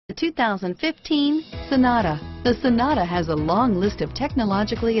The 2015 Sonata. The Sonata has a long list of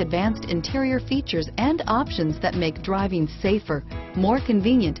technologically advanced interior features and options that make driving safer, more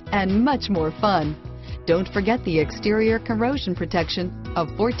convenient, and much more fun. Don't forget the exterior corrosion protection, a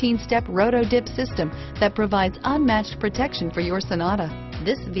 14-step roto-dip system that provides unmatched protection for your Sonata.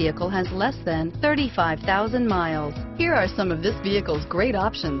 This vehicle has less than 35,000 miles. Here are some of this vehicle's great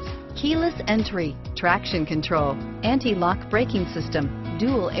options: keyless entry, traction control, anti-lock braking system,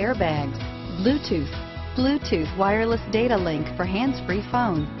 dual airbags, Bluetooth wireless data link for hands-free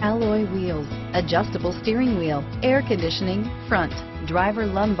phone, alloy wheels, adjustable steering wheel, air conditioning, front, driver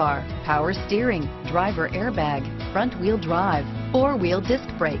lumbar, power steering, driver airbag, front wheel drive, four-wheel disc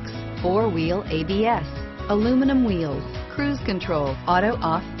brakes, four-wheel ABS, aluminum wheels, cruise control,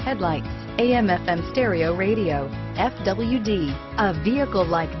 auto-off headlights, AM/FM stereo radio, FWD. A vehicle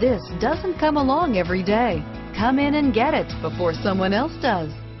like this doesn't come along every day. Come in and get it before someone else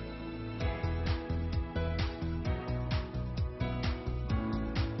does.